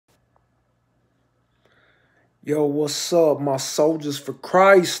Yo, what's up, my soldiers for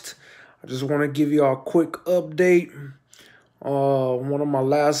Christ? I just want to give y'all a quick update. One of my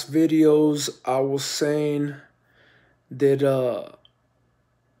last videos, I was saying that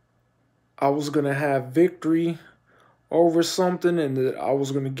I was gonna have victory over something, and that I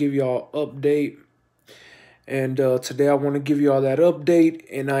was gonna give y'all an update. And today I want to give y'all that update,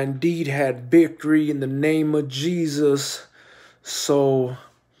 and I indeed had victory in the name of Jesus. So,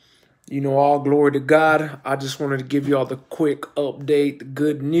 all glory to God. I just wanted to give y'all the quick update, the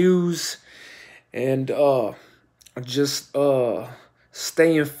good news, and just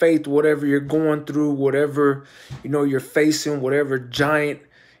stay in faith, whatever you're going through, whatever you're facing, whatever giant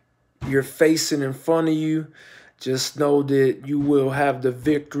you're facing in front of you. Just know that you will have the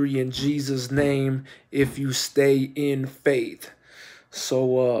victory in Jesus' name if you stay in faith.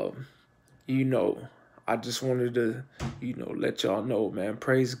 So I just wanted to, let y'all know, man.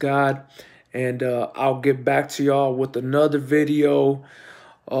 Praise God. And I'll get back to y'all with another video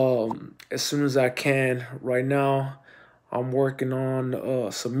as soon as I can. Right now, I'm working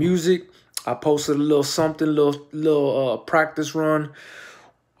on some music. I posted a little something, little practice run.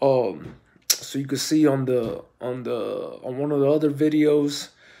 So you can see on one of the other videos.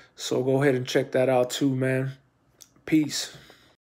 So go ahead and check that out too, man. Peace.